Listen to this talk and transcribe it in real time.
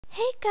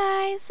Hey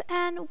guys,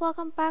 and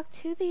welcome back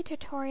to the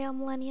Tutorial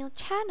Millennial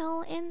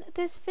channel. In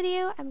this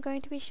video, I'm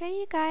going to be showing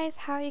you guys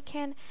how you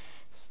can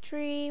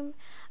stream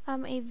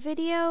a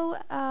video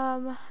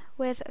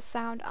with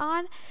sound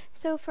on.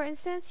 So for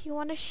instance, you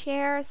want to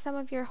share some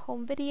of your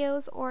home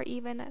videos or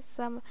even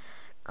some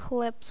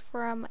clips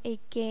from a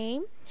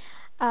game,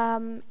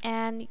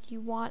 and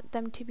you want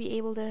them to be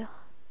able to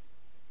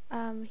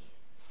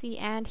see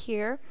and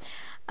hear,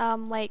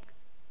 like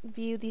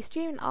view the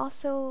stream and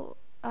also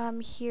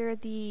hear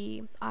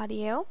the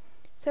audio.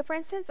 So for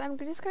instance, I'm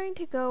just going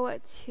to go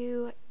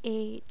to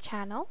a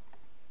channel,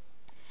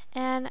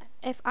 and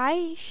if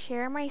I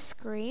share my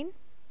screen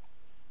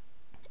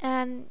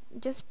and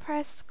just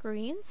press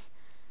screens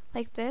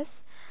like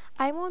this,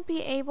 I won't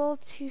be able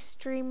to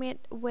stream it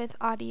with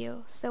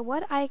audio. So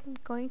what I'm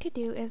going to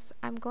do is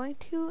I'm going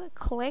to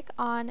click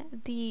on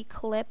the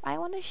clip I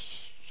want to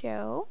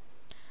show.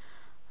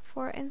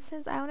 For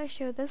instance, I want to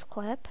show this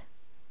clip.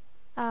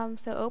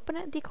 So open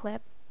the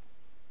clip,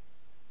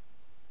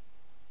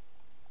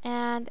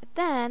 and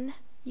then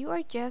you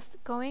are just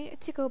going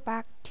to go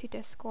back to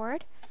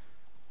Discord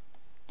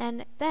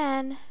and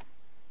then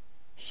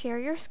share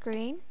your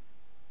screen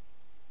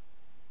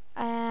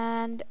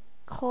and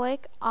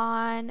click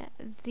on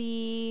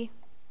the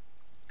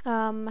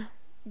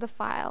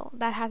file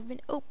that has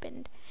been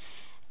opened,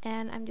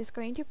 and I'm just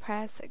going to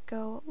press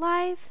go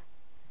live,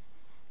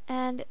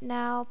 and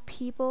now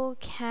people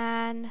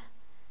can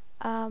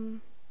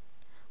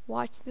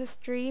watch the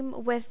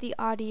stream with the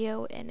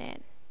audio in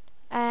it.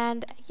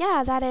 And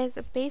yeah, that is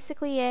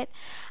basically it.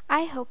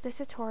 I hope this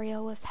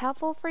tutorial was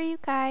helpful for you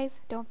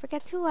guys. Don't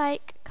forget to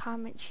like,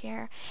 comment,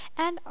 share,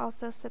 and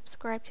also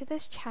subscribe to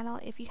this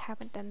channel if you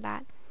haven't done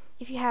that.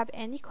 If you have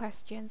any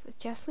questions,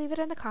 just leave it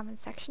in the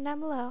comment section down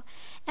below,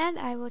 and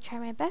I will try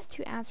my best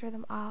to answer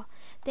them all.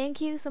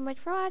 Thank you so much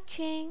for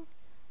watching.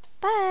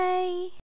 Bye!